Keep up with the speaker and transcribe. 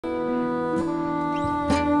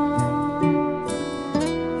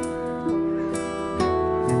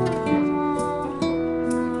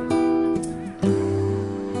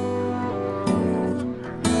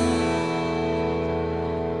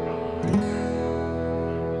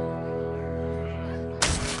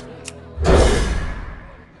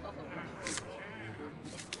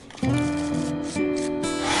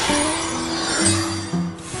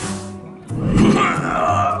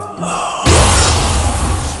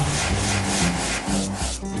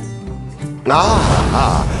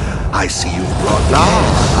I see you've brought...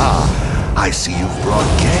 I see you've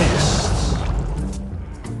brought guests.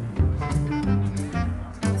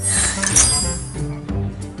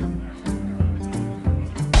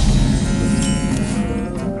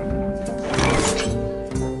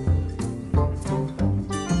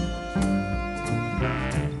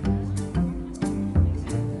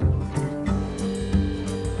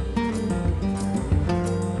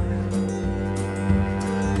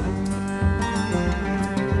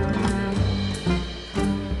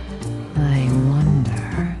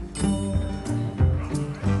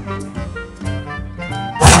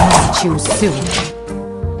 You soon.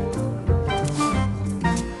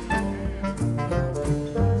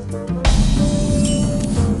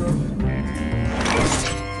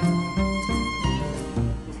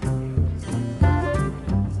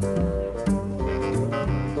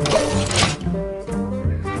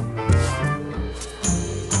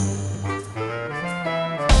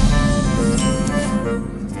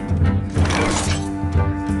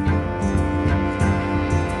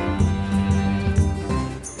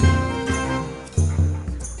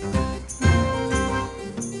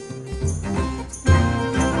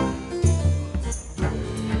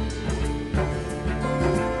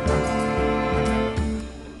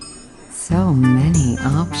 So many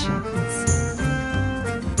options.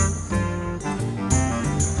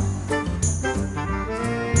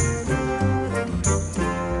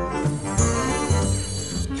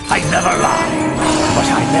 I never lie, but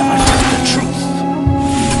I never tell the truth.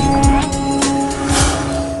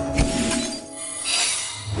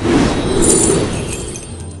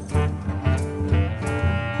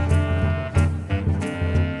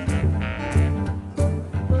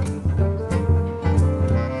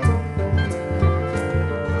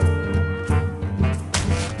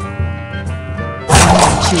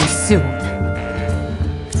 Too soon.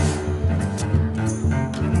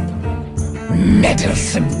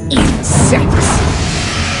 Meddlesome insects!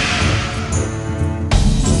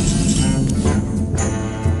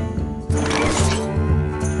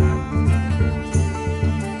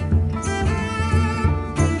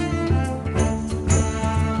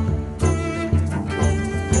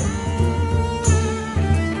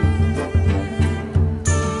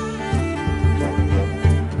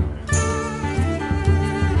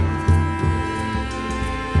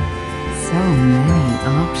 So many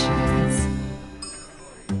options.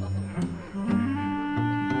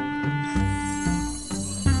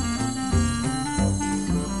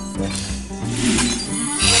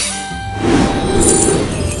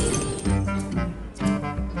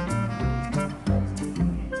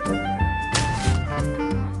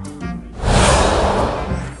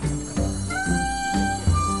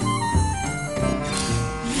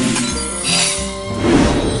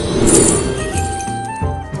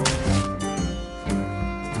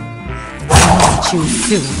 Too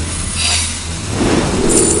soon.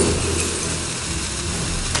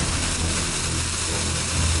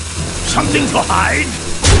 Something to hide?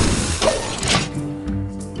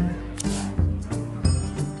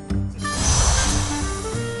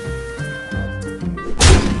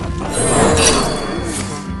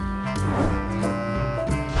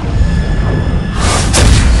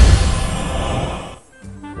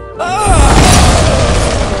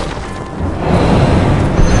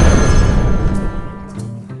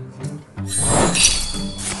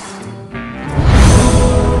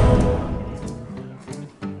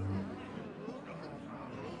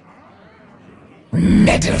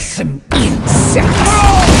 Meddlesome insects!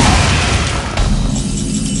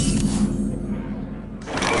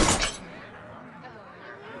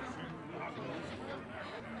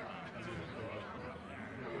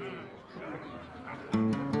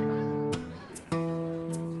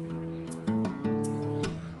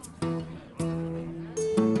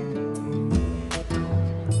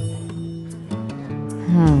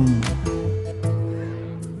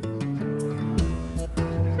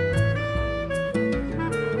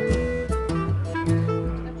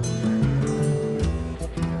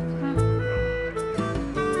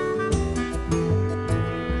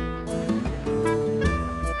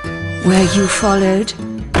 Were you followed?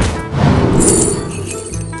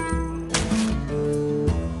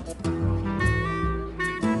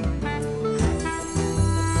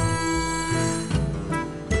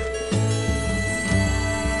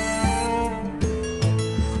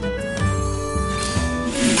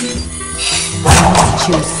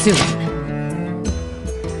 Too soon.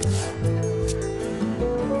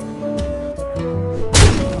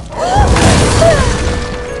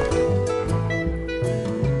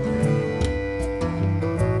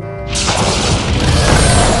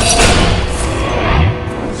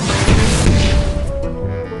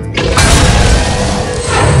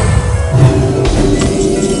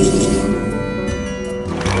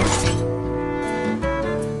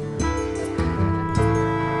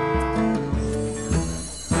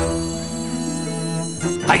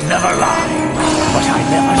 I never lie, but I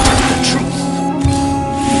never tell the truth.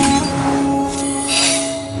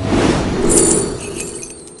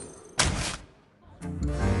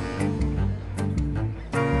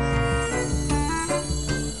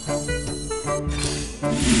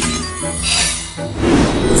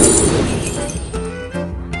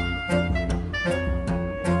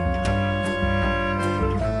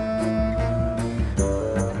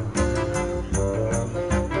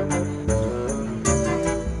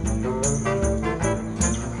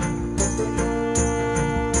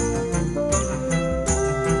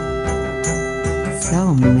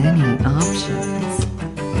 So many options.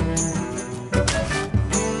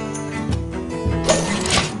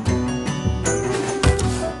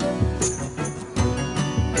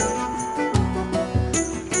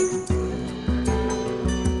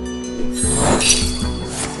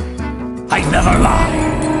 I never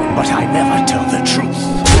lie, but I never tell the truth.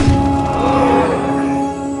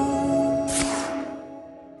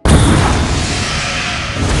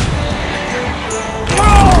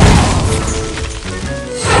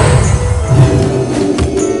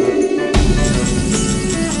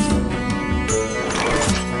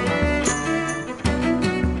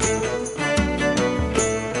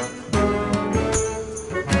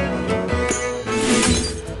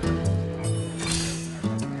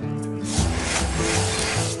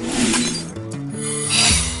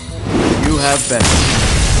 You have been.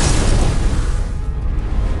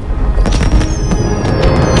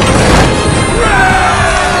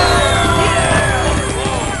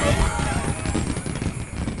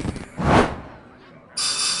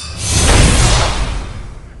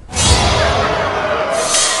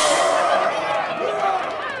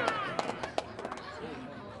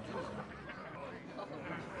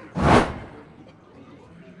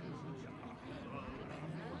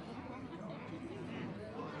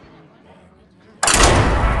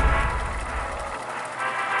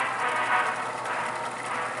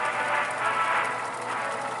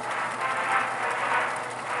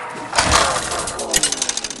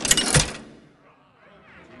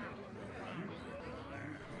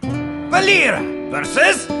 Valeera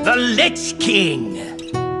versus the Lich King.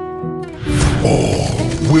 All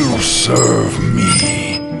will serve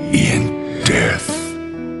me in death.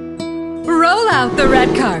 Roll out the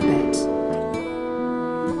red carpet.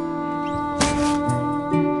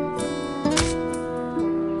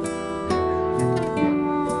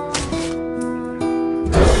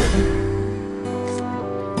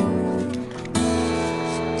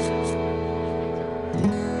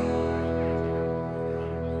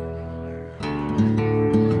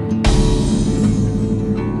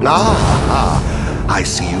 Ah, I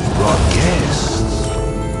see you've brought guests.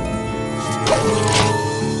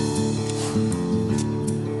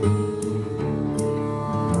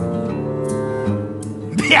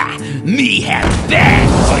 Me have bad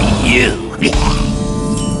for you.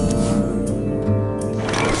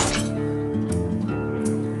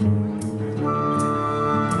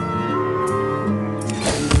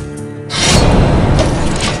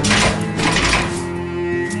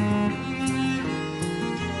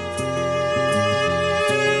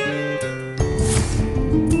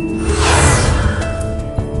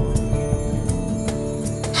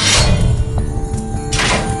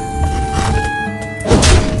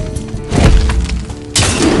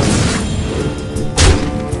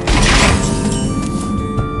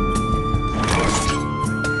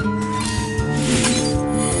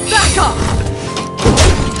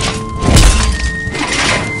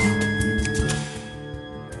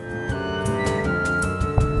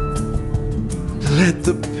 Let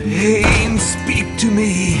the pain speak to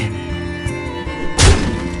me.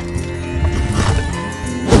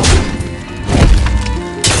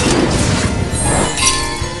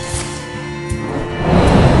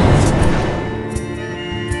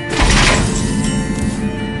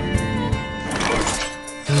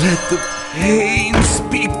 Let the pain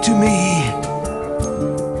speak to me.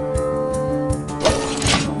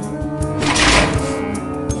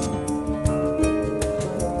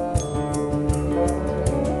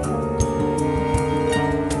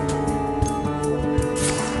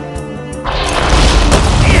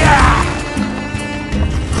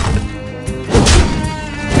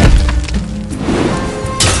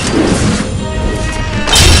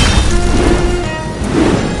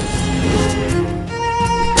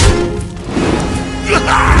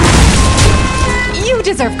 You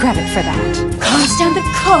deserve credit for that. Can't stand the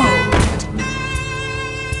cold.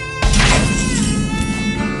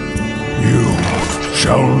 You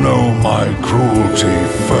shall know my cruelty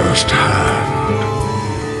firsthand.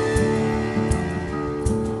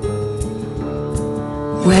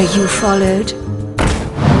 Were you followed?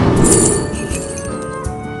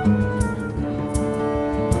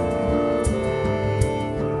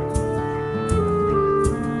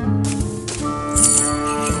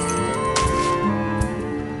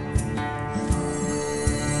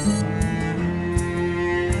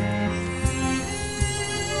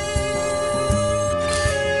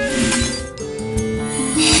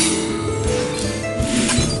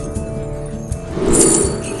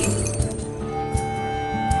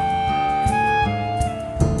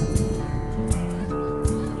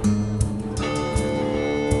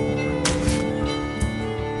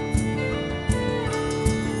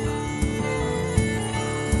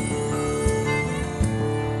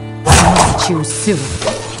 choose soon.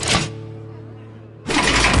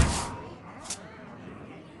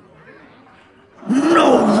 No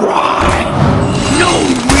rhyme! No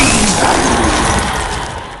reason!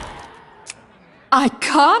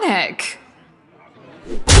 Iconic!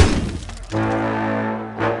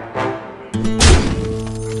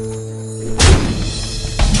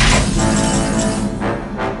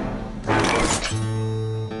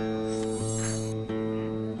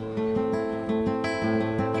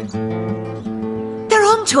 They're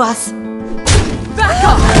on to us! Back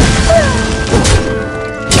off!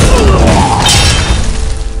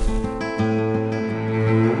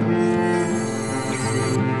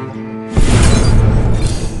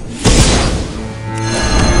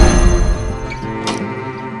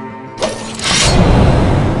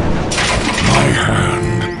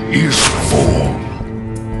 Is full.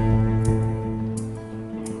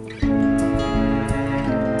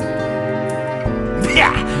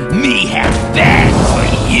 Me have that for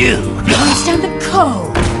you. Understand the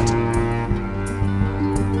code.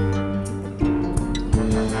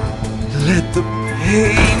 Let the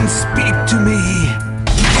pain speak to me.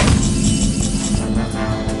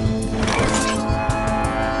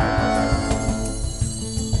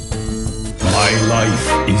 My life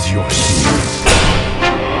is your shield.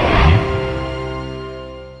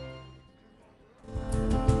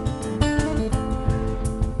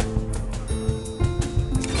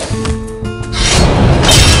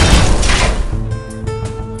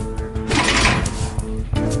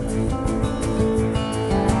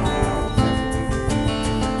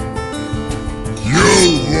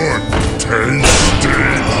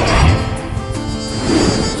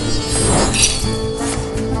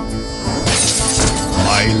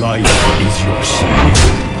 My life is your shield.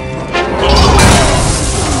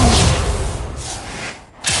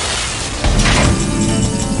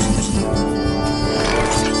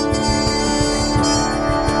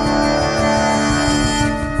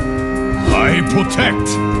 I protect.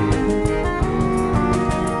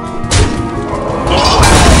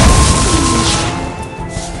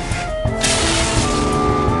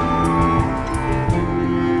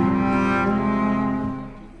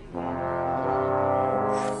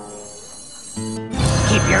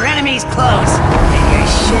 Keep your enemies close, and your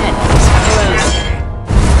shit is closer.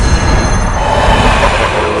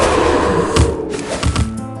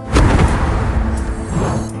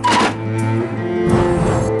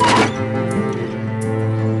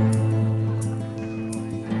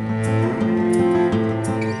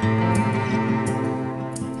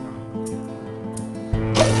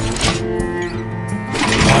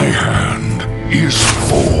 My hand is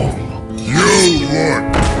full. You look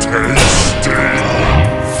tasty.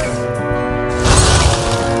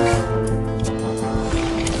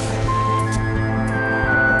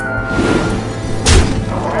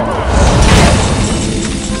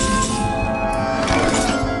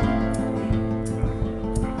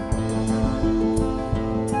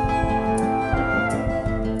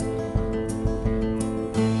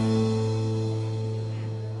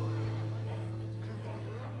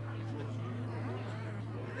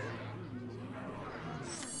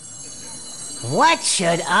 What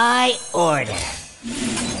should I order?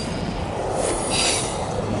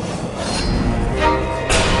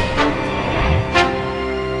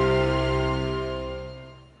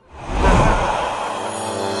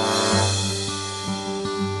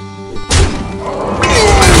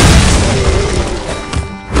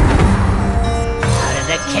 Out of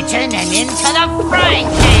the kitchen and into the frying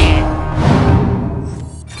pan!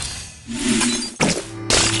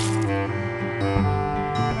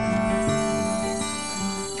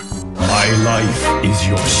 My life is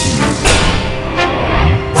your shield.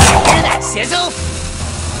 Hear that sizzle?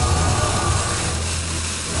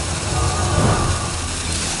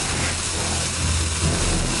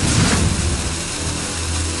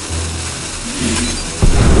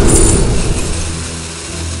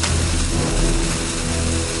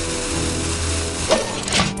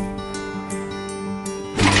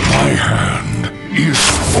 My hand is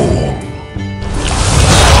full.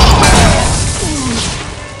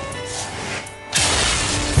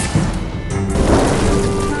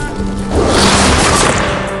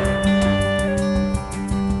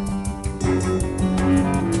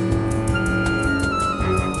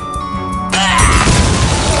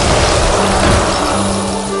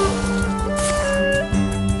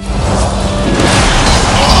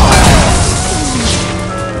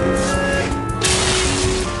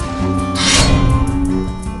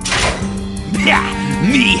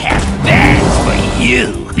 Me have that for you.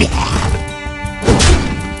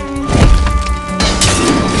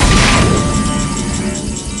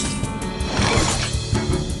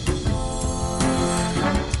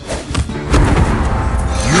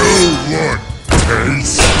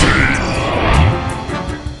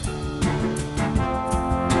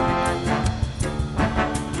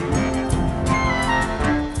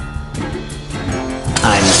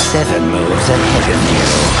 7 moves ahead of you.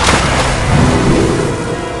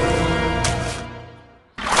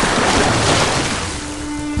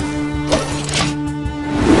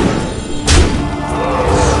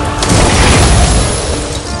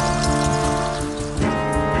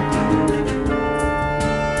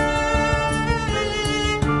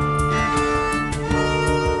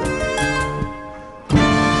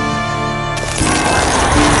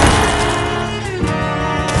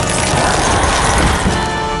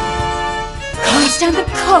 Stand the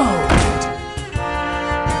code.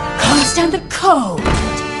 Can't stand the code.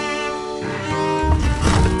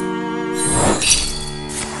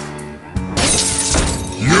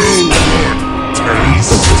 You look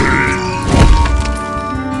tasty.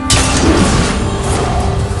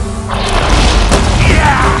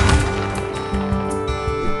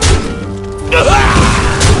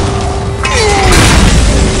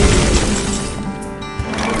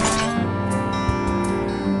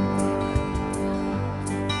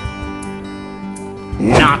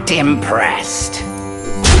 Not impressed.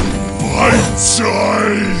 Bite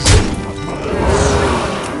size.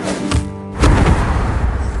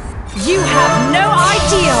 You have no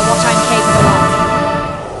idea what I'm capable of.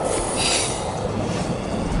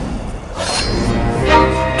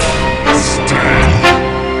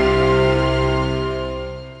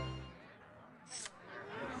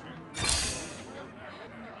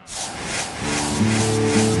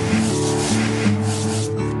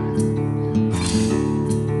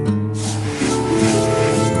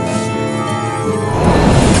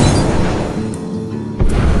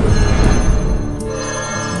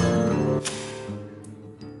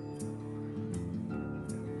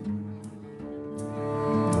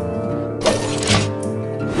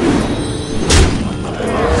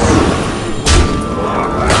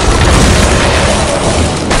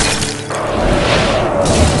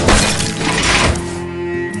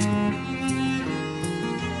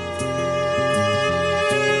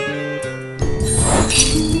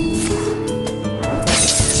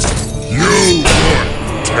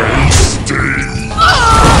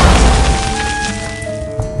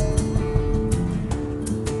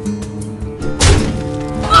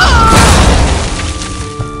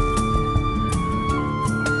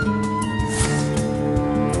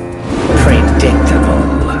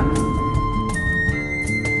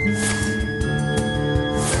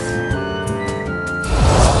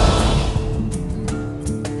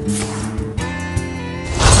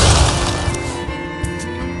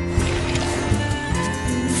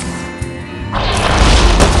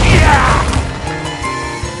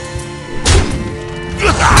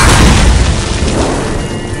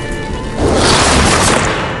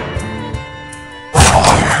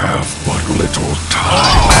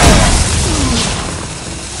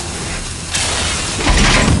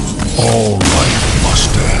 All life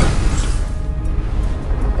must end.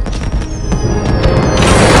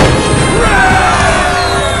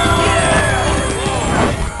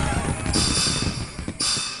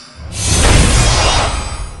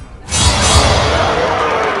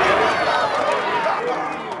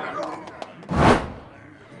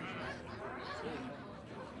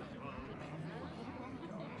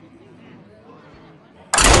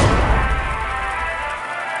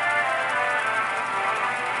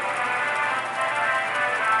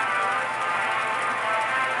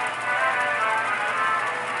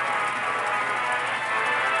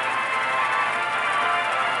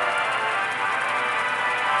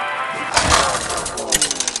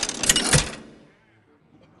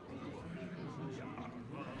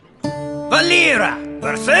 Valeera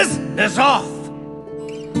versus N'Zoth.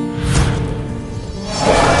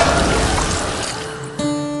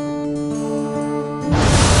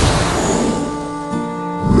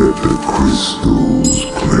 Let the crystals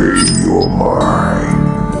claim your mind.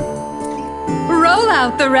 Roll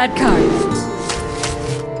out the red card.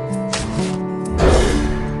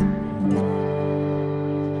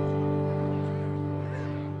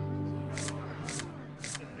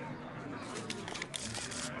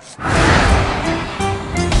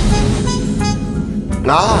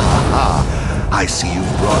 I see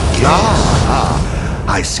you've brought guests.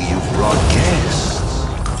 I see you've brought guests.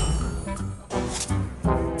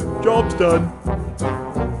 Job's done.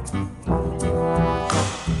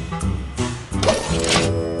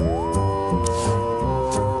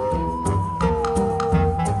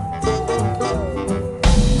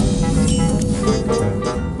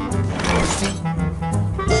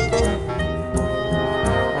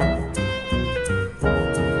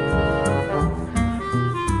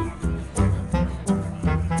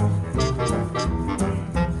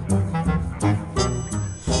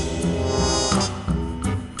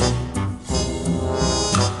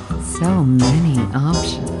 So many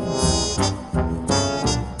options.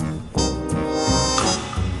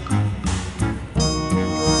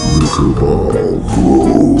 Little ball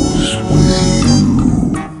grows with you.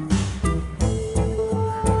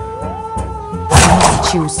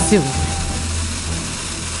 Choose soon.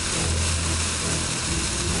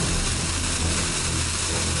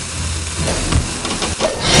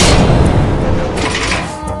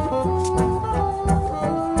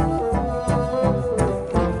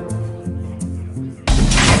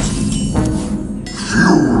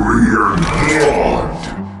 Fury and blood.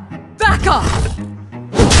 Back off!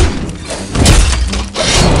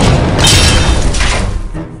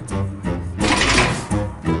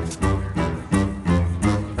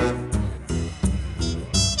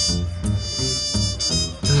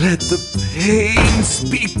 Let the pain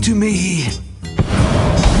speak to me.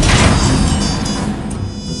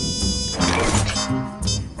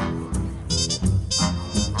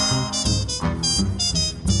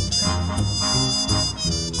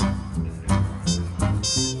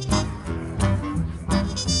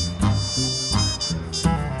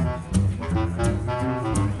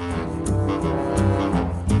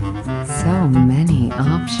 So many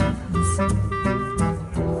options.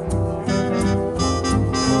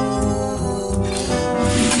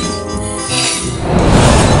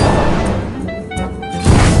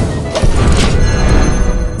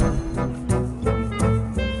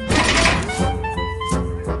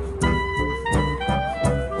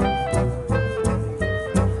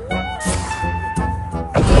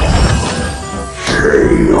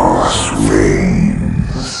 Chaos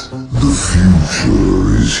reigns. The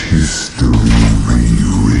future is history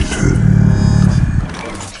rewritten.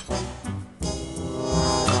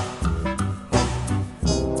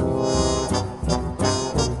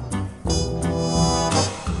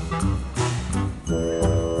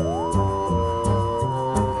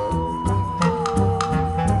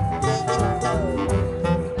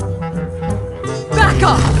 Back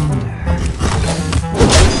off!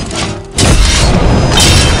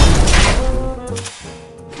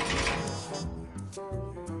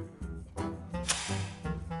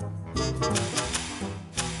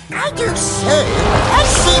 I do say, I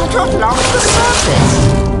seem to have lost the surface.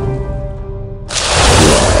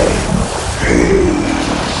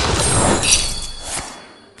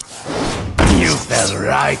 You fell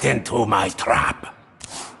right into my trap.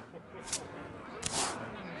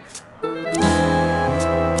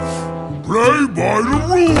 Play by the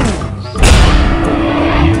rules!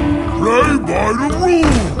 Play by the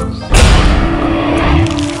rules!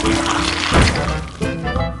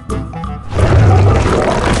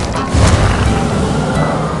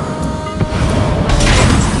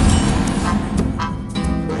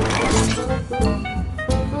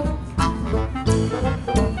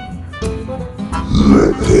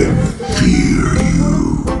 Let them fear you.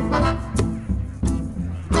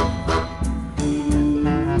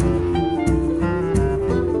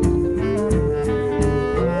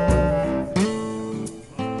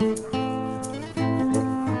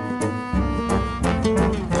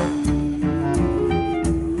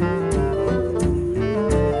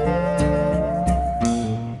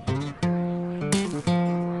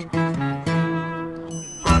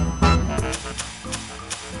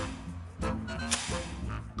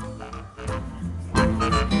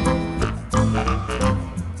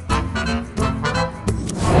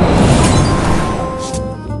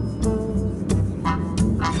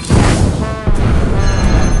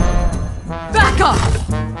 Back off!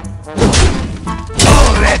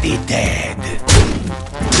 Already dead.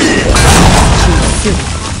 Choose soon.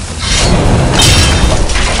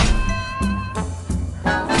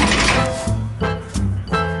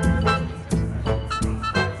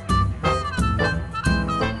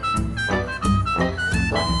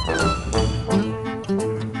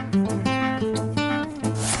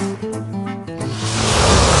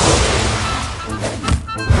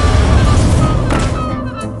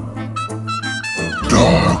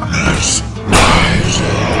 Darkness rises.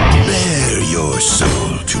 Bare your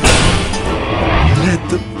soul to me. Let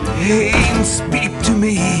the pain speak to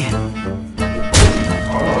me.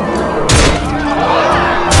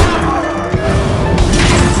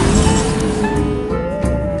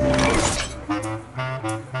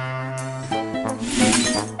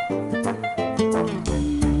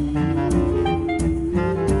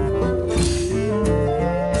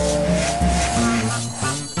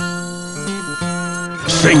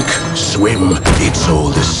 Sink, swim, it's all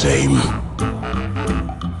the same.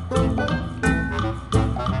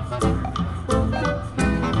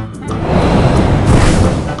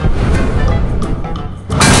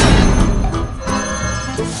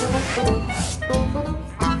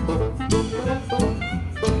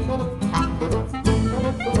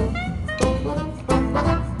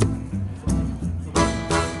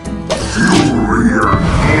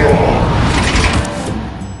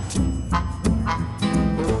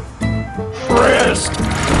 First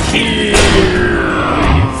kill!